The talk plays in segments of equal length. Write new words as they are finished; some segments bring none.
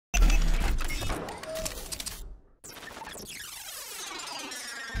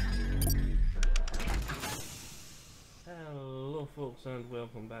folks, and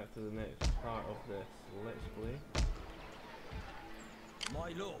welcome back to the next part of this Let's Play. My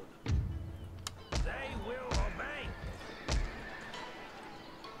lord, they will obey.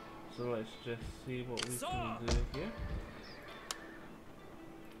 So let's just see what we can do here.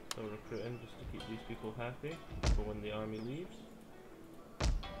 So recruiting just to keep these people happy for when the army leaves.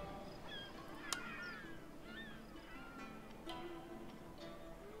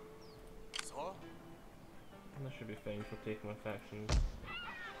 And that should be fine for taking my factions.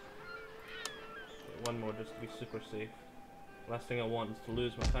 Get one more just to be super safe. Last thing I want is to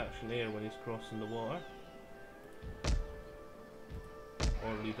lose my faction there when he's crossing the water.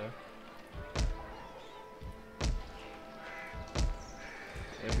 Or leader.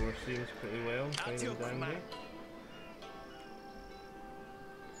 Everywhere seems pretty well, fine and dandy.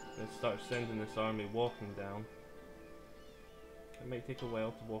 Let's start sending this army walking down. It might take a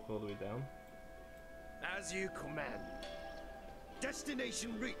while to walk all the way down. As you command.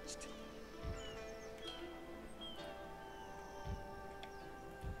 Destination reached.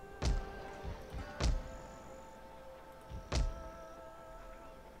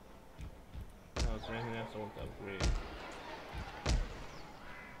 Now, is there anything else I want to upgrade?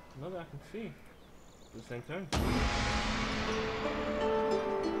 Not that I can see. Does this end turn?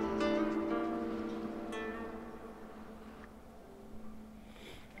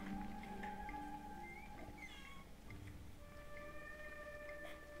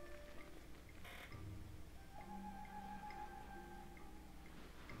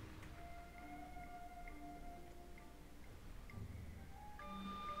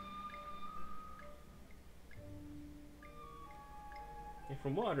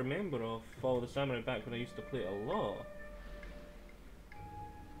 From what I remember of Fall of the Samurai back when I used to play it a lot,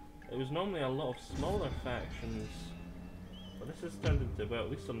 it was normally a lot of smaller factions, but this has turned into, well, at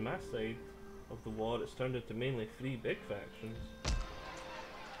least on my side of the war, it's turned into mainly 3 big factions.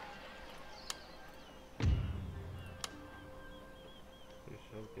 We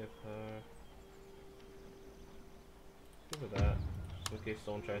shall give her that, just in case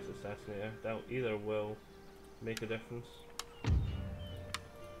someone tries to assassinate her. That either will make a difference.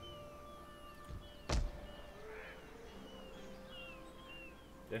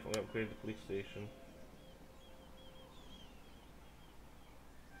 Definitely upgrade the police station.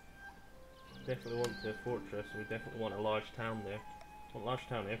 Definitely want the fortress, we definitely want a large town there. Want a large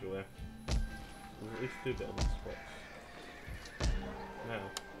town everywhere. There's at least 2 building spots. Now,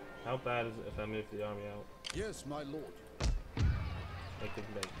 how bad is it if I move the army out? Yes, my lord. I could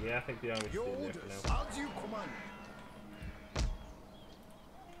make. Yeah, I think the army's staying there for now. As you command.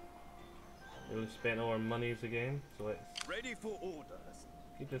 We really spent all our monies again, so let's Ready for orders.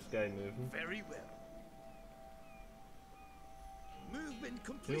 keep this guy moving. Very well. Movement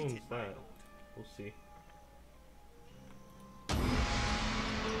Who completed, owns my that? lord. We'll see.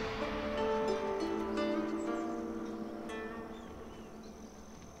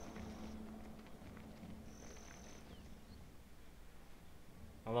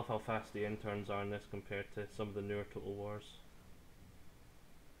 I love how fast the interns are in this compared to some of the newer Total Wars.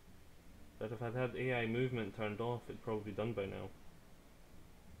 But if I'd had AI movement turned off, it'd probably be done by now.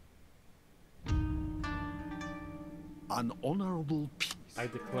 An honorable peace. I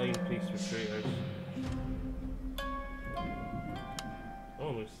decline peace with traitors.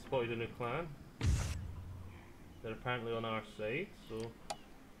 Oh, we've spotted a new clan. They're apparently on our side, so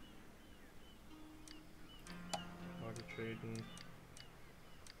harder trading.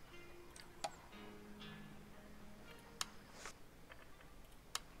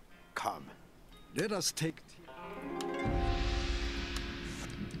 Come, let us take tea.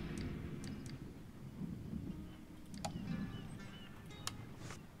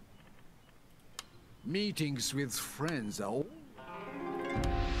 Meetings with friends are all...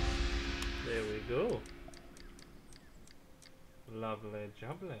 There we go. Lovely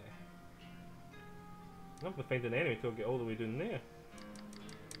jubbly. I'm not gonna find an enemy till I get all the way down there.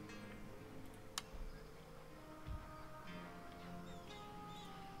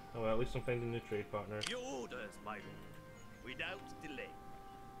 Oh well, at least I'm finding a new trade partner. Your orders, my lord. Without delay.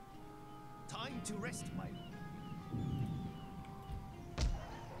 Time to rest, my lord.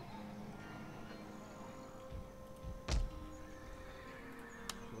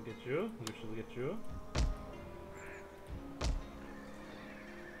 Shall we get you? We shall get you.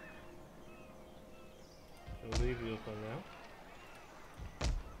 Shall leave you for now.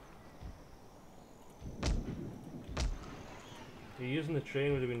 Using the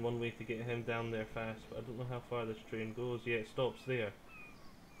train would have been one way to get him down there fast, but I don't know how far this train goes. Yeah, it stops there.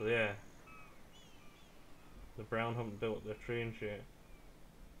 So yeah. The Brown haven't built their trains yet.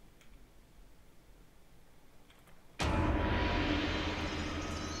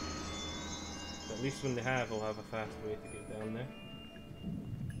 At least when they have, I'll have a fast way to get down there.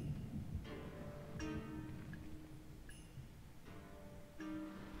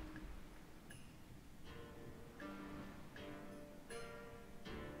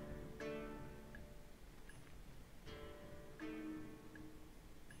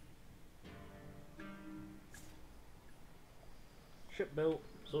 Ship built,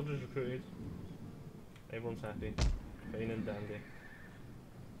 soldiers recruited, everyone's happy, fine and dandy.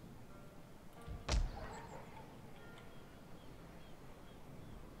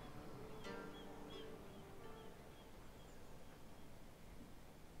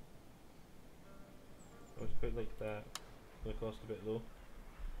 I was quite like that, gonna cost a bit though.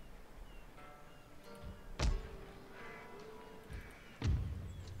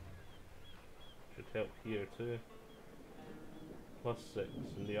 Should help here too. +6,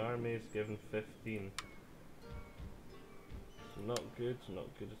 and the army is given 15. So not good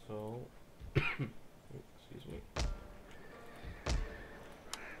at all. Excuse me. I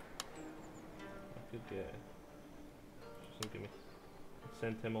could get. Just give me.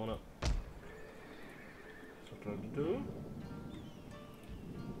 Send him on up. That's what I'm trying to do.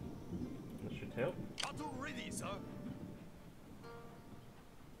 That should help. Battle ready, sir.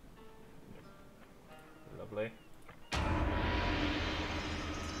 Lovely.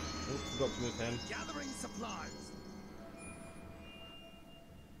 Oh, forgot to move him. Gathering supplies.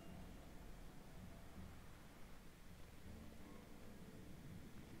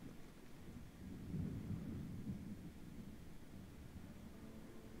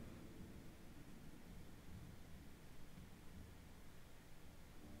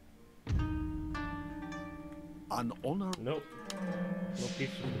 An honor. Nope. No peace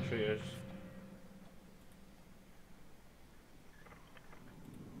with the traitors.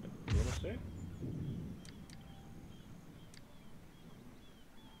 You wanna say?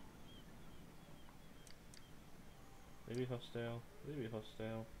 Maybe hostile. Maybe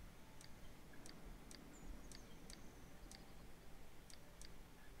hostile.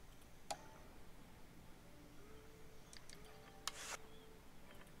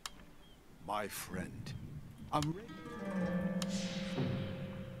 My friend, I'm ready.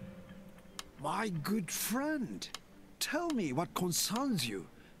 My good friend, tell me what concerns you,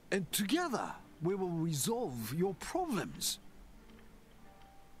 and together we will resolve your problems.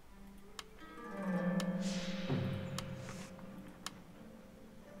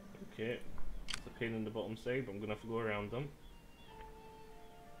 Okay, it's a pain in the bottom side, but I'm gonna have to go around them.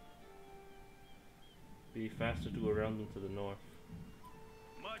 Be faster to go around them to the north.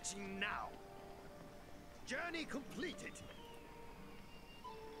 Marching now. Journey completed.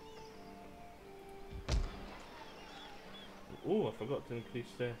 Oh, I forgot to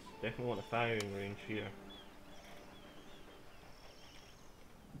increase this. Definitely want a firing range here.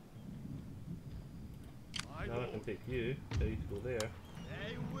 Now I can take you, tell you to go there.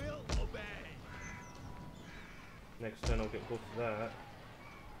 They will obey. Next turn I'll get both of that.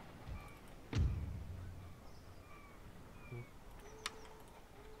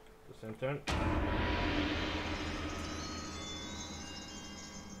 The same turn.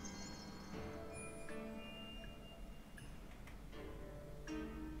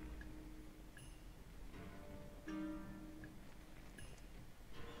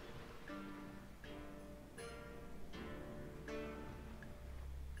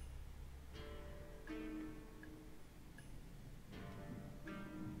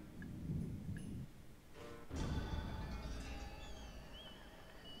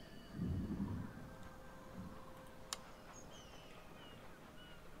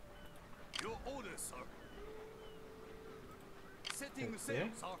 Your orders, sir. Setting Thanks, sail,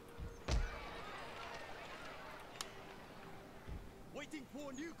 yeah. sir. Waiting for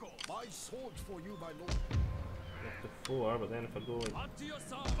a new call. My sword for you, my lord. Up to 4, but then if I go like... Up to your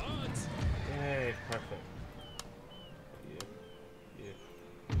servants. Yay, perfect. Yeah.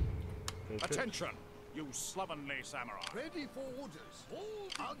 Troops. Attention, you slovenly samurai. Ready for orders.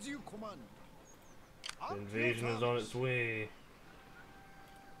 Hold as you command. The invasion is on its way.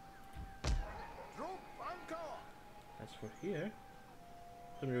 Drop anchor. As for here,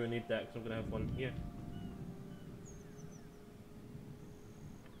 don't really need that because I'm gonna have one here.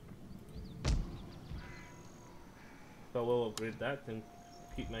 But we'll upgrade that and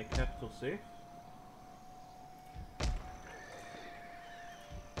keep my capital safe.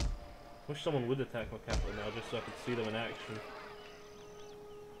 Wish someone would attack my capital now just so I could see them in action.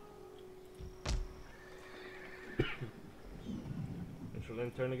 And shall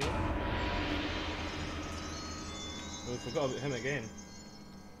then turn again. Oh, we forgot about him again.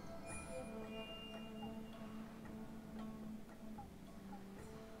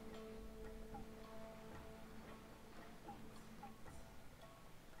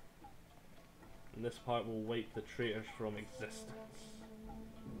 And this part will wipe the traitors from existence.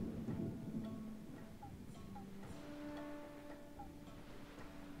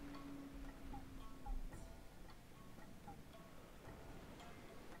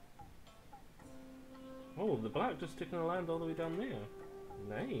 Oh, the black just taking the land all the way down there.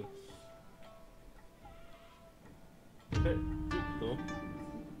 Nice. A bit deep though.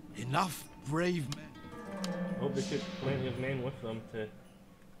 Enough brave men. Hope they took plenty of men with them to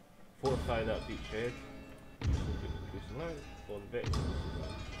fortify that beachhead. Increase in rank for the veteran.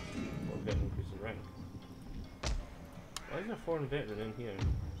 For the veteran increase in rank. Why is there a foreign veteran in here?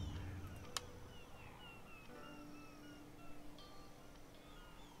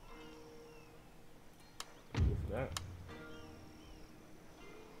 Go for that.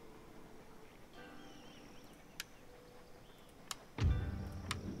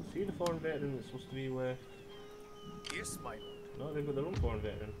 See the foreign veteran that's supposed to be with. Yes, my lord. No, they've got their own foreign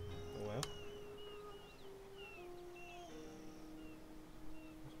veteran. Oh well.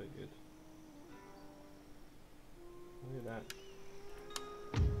 That's quite good. Look at that.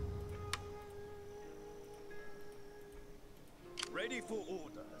 Ready for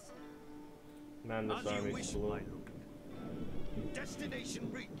orders. Man, this As you army's wish, slow. my lord. Destination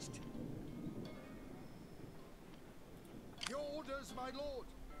reached. Your orders, my lord.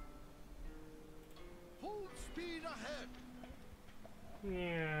 Full speed ahead.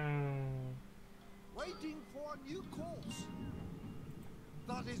 Yeah. Waiting for a new course.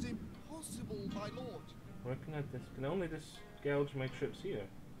 That is impossible, my lord. Where can I can I only just gouge my troops here?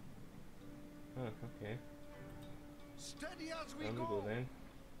 Oh, okay. Steady as we There we go. go then.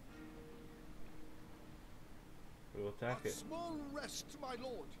 We'll attack A it. small rest, my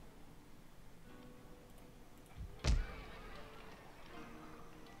lord.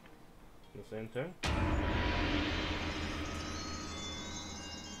 In the center.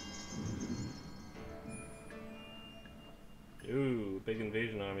 Ooh, big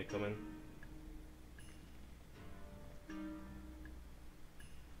invasion army coming.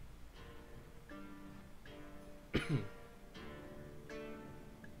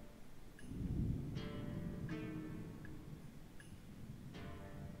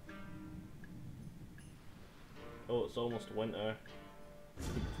 Oh, it's almost winter. It's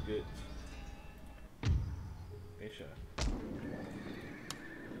good. Asia.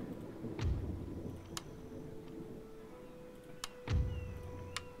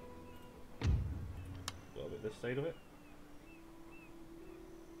 Go with this side of it.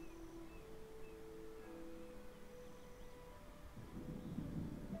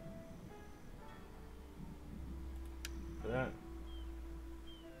 For that.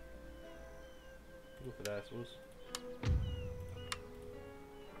 Go for that, I suppose.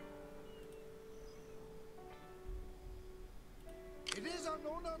 It is an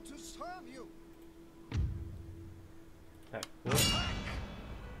honor to serve you. Attack.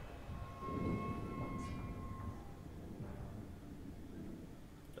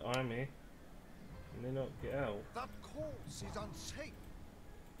 The army may not get out. That course is unsafe.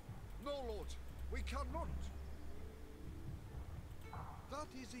 No, lord, we cannot. That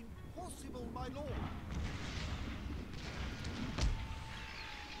is impossible, my lord.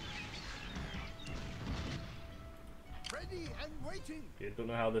 Ready and waiting. Okay, don't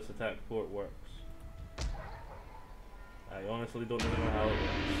know how this attack port works. I honestly don't even know how it works.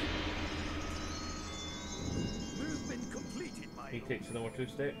 Movement completed, my He lord. takes another 2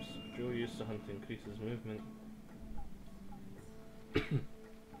 steps. Joe used to hunt to increase his movement.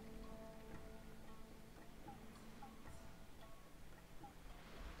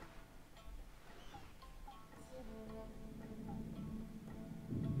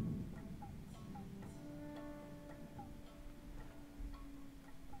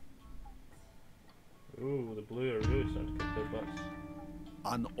 Ooh, the blue are really starting to kick their butts.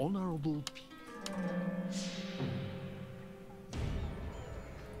 An honorable peace.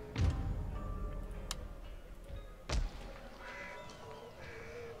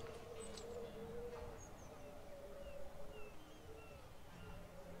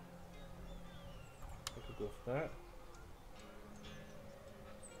 We could go for that.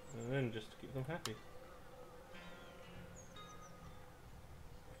 And then just to keep them happy.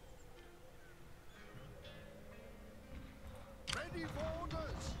 Ready for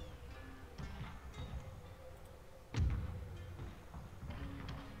orders.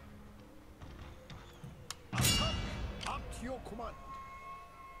 Attack at your command.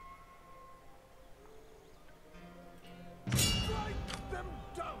 Strike them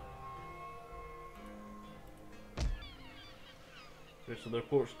down. Okay, so their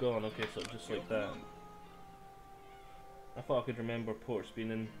port's gone. Okay, so just like that. I thought I could remember ports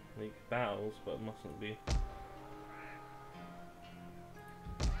being in like battles, but it mustn't be.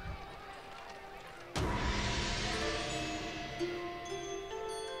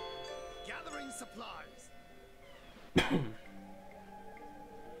 Gathering supplies.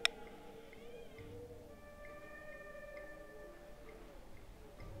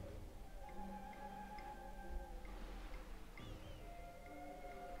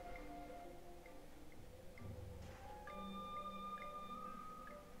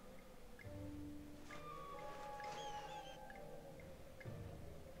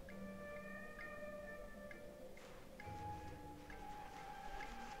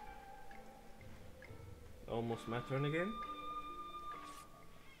 Almost my turn again.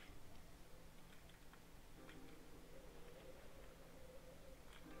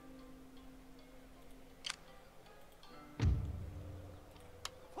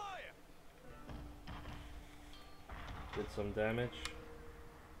 Fire! Did some damage.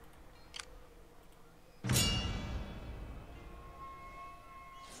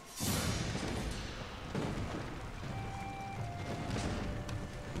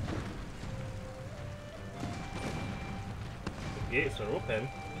 Gates are open.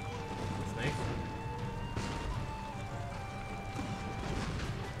 That's nice.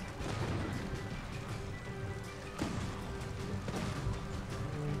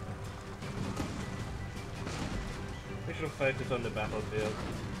 Mission focus on the battlefield.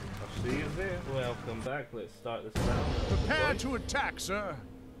 I'll see you there. Welcome back. Let's start this battle. Prepare to attack, sir.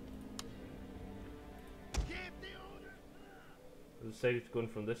 Give the order. I decided to go in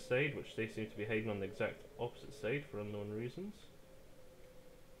from this side, which they seem to be hiding on the exact opposite side for unknown reasons.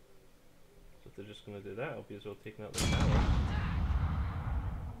 So if they're just going to do that, I'll be as well taking out the tower.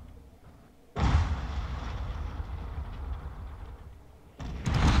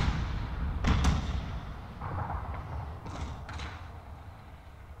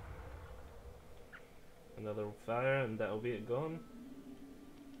 Another fire, and that'll be it gone.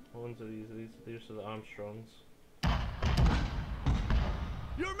 What ones are these? These are the Armstrongs.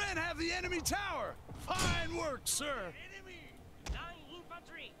 Your men have the enemy tower. Fine work, sir. Enemy! 9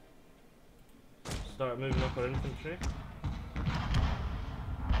 infantry! Start moving up our infantry.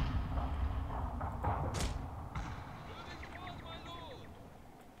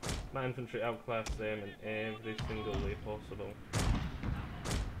 My infantry outclass them in every single way possible.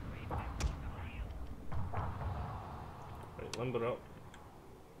 Right, lumber up.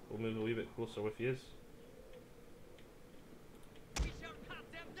 We'll move a wee bit closer with yous. We shall cut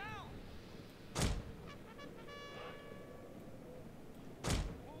them down!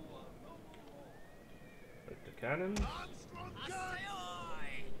 Right, the cannons. Armstrong gun! Aseoi!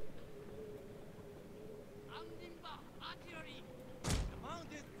 Andimba artillery! The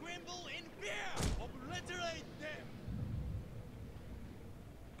mounted tremble in fear! Obliterate them!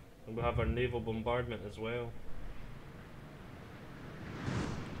 And we'll have our naval bombardment as well,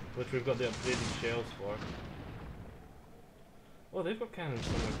 which we've got the upgraded shells for. Oh, they've got cannons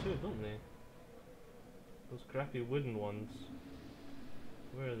somewhere too, don't they? Those crappy wooden ones.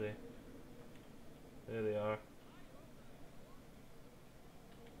 Where are they? There they are.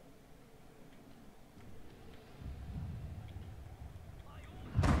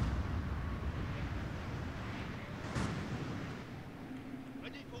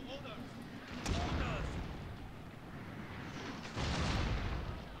 Ready for orders. Orders!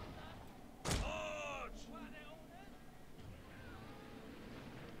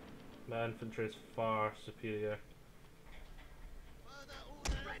 My infantry is far superior. Further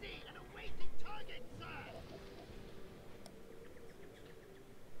orders. Ready and awaiting target, sir.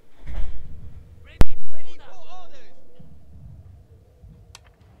 Ready for orders!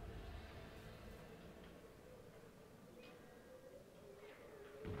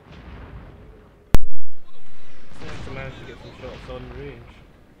 I have to manage to get some shots on range.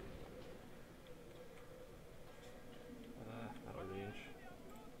 Not on range.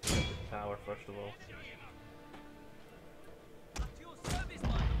 Get the tower first of all. At your service, my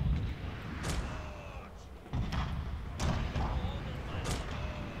lord!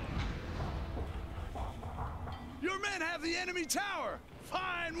 Your men have the enemy tower.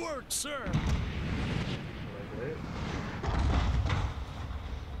 Fine work, sir. Like that.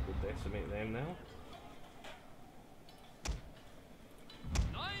 We'll decimate them now.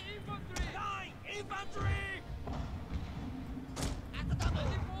 9 infantry! 9 infantry! At the double!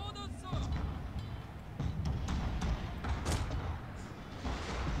 Ready for orders, sir!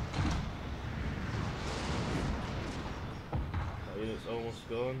 That unit's almost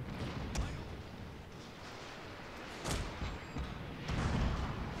gone.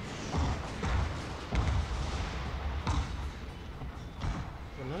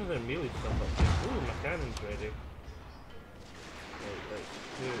 Well, none of their melee stuff up here. Ooh, my cannon's ready. Right, let's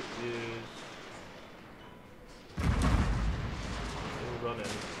use... Still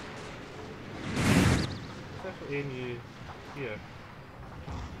running. Let's actually aim you here.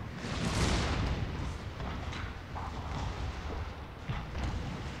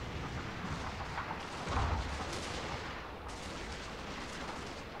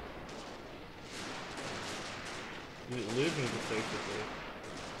 Unit losing decisively.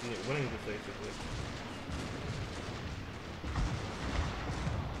 Unit winning decisively.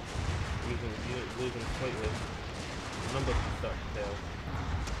 Unit losing slightly. The numbers can start to tell.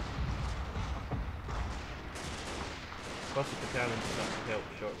 Plus if the cannons start to help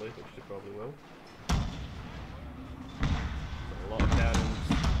shortly, which they probably will. So a lot of cannons.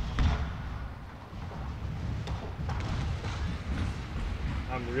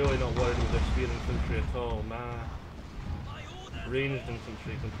 I'm really not worried with their spear infantry at all. My ranged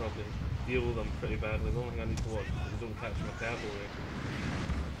infantry can probably deal with them pretty badly. The only thing I need to watch is that they don't catch my cavalry.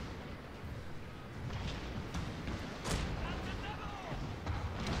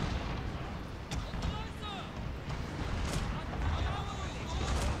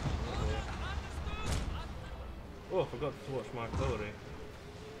 Oh, I forgot to watch my artillery.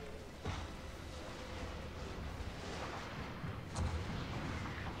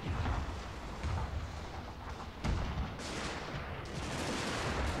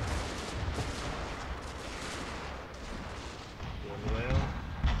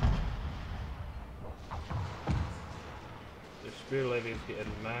 Spear levies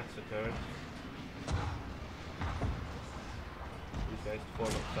getting massacred. These guys form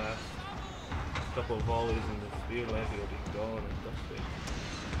up fast. A couple of volleys and the spear levy will be gone in dusty.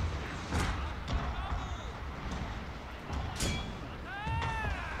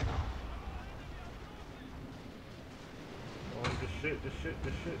 Oh, just shoot, just shoot,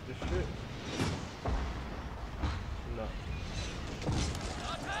 just shoot, just shoot. No.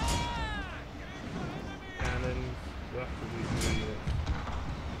 Cannons. You have to be doing it.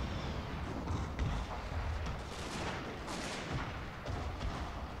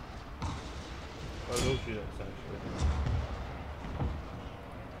 What are those units actually?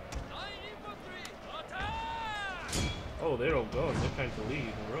 Oh, they're all gone. They're trying to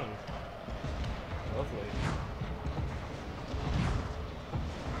leave and run. Lovely.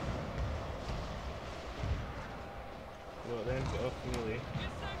 Well then, get off melee.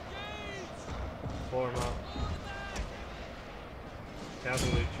 Form up.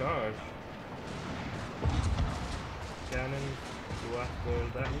 Cavalry charge. Cannons go after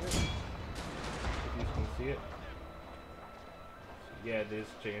that unit. If you can see it. Yeah, it is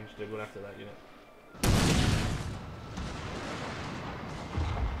changed. They're going after that unit.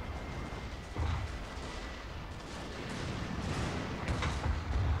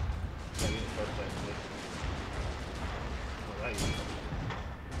 That unit first actually. Oh, that unit.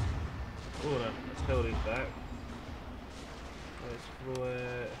 Oh, no. Artillery's back. Let's go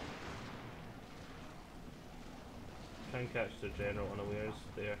try and catch their general unawares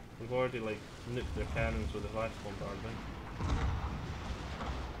there. We've already like nuked their cannons with the vast bombardment.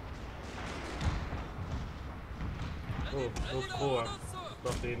 Oh, those four.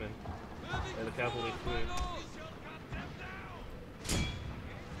 Stop aiming. The cavalry through.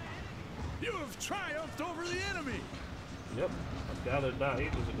 You have triumphed over the enemy! Yep, I've gathered that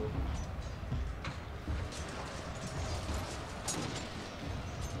ages ago.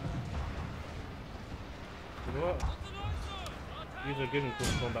 You know what? These are good in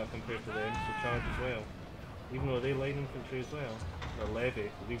close combat compared to them, so charge as well. Even though they line infantry as well. They're levy,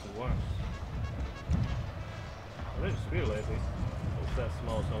 but even worse. I think spear levy. It's that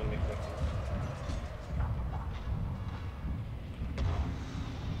small, it's not going to make a difference.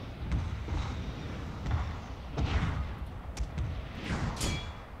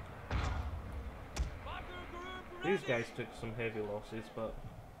 These guys took some heavy losses, but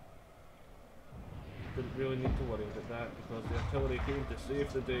didn't really need to worry about that because the artillery came to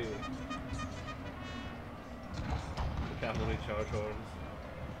save the day. The cavalry charge horns.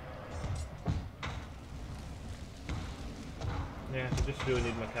 Yeah, I just really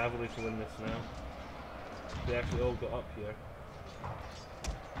need my cavalry to win this now. They actually all got up here.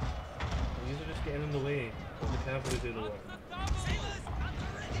 And these are just getting in the way. Let the cavalry do the work.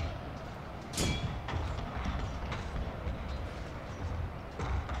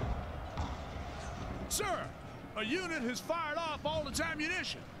 Sir, a unit has fired off all its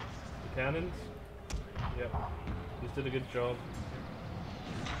ammunition. The cannons? Yep. These did a good job.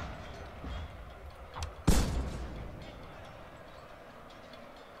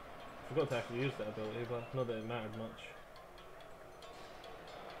 Forgot to actually use that ability, but not that it mattered much.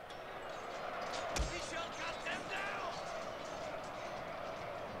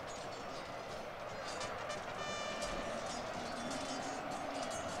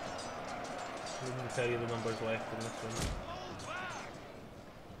 tell you the numbers left in this one.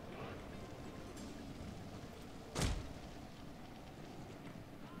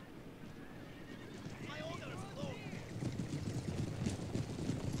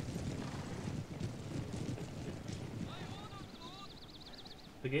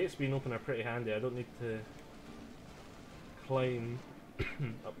 The gates being open are pretty handy. I don't need to climb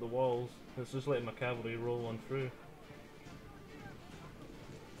up the walls. It's just letting my cavalry roll on through.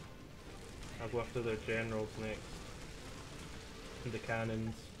 I'll go after their generals next. And the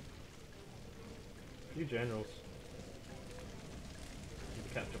cannons. A few generals. And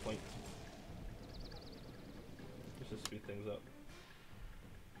the capture points. Just to speed things up.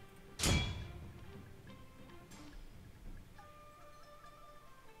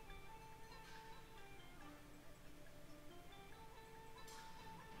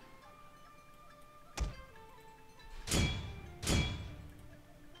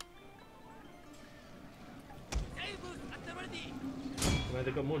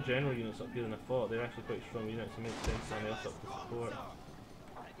 They've got more general units up here than I thought. They're actually quite strong units. It makes sense something else up to support.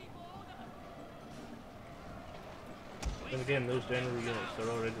 Then again, those general units are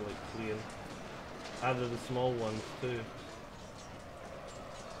already like fleeing. Either the small ones too.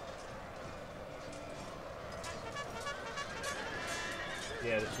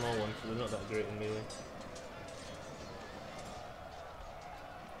 Yeah, the small ones, so they're not that great in melee.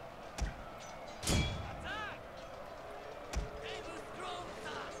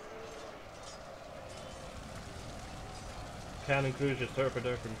 Cannon crews just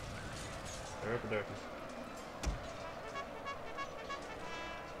herpa-derping. Herpa-derping.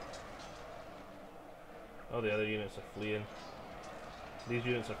 Oh, the other units are fleeing. These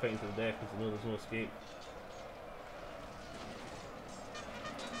units are fighting to the death because they know there's no escape.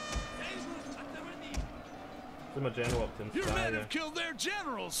 So my general up to inspire. Your men have killed their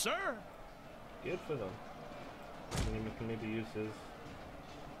general, sir! Good for them. And we can maybe use his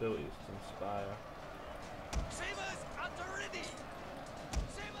abilities to inspire. Sabers at the ready!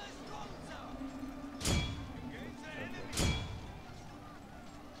 Sabers strong, sir! Engage the enemy!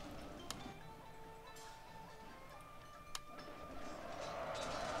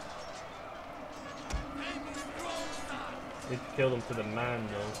 Sabers strong, sir! Need to kill them to the man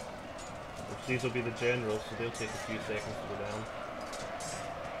though. Which these will be the generals, so they'll take a few seconds to go down.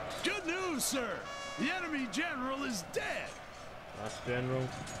 Good news, sir! The enemy general is dead! Last general.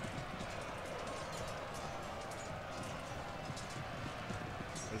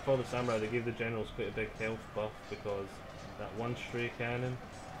 And for the samurai, they gave the generals quite a big health buff because that one stray cannon,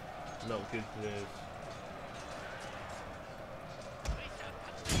 not good news. We shall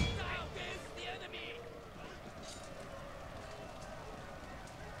cut them down against the enemy!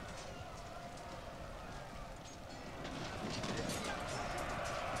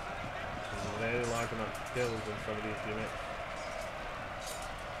 Very large amount of kills in some of these units.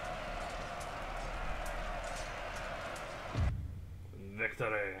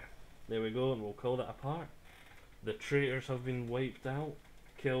 Victory! There we go, and we'll call that a part. The traitors have been wiped out,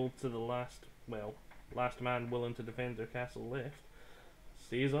 killed to the last, well, last man willing to defend their castle left.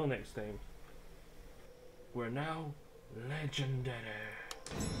 See you all next time. We're now legendary.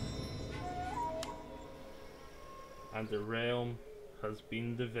 And the realm has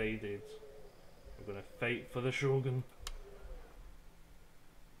been divided. We're gonna fight for the Shogun.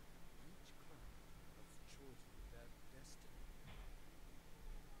 Each clan has chosen their destiny.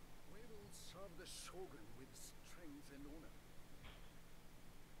 We will serve the Shogun with strength and honor.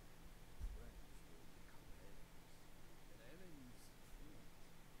 Friends will become enemies, and enemies friends.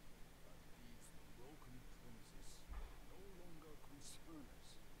 But these broken promises no longer concern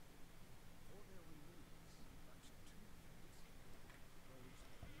us. For there remains but two fates. Those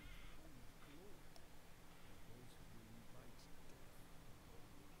who find glory, and those who invite death.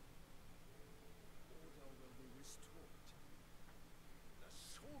 Order will be restored. The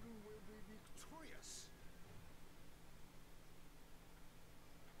Shogun will be victorious.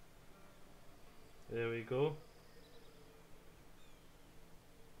 There we go.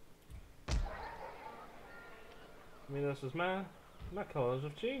 I mean, this is my colours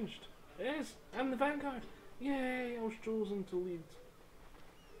have changed. Yes, I'm the vanguard. Yay, I was chosen to lead.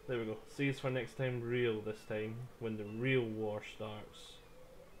 There we go. See us for next time real this time, when the real war starts.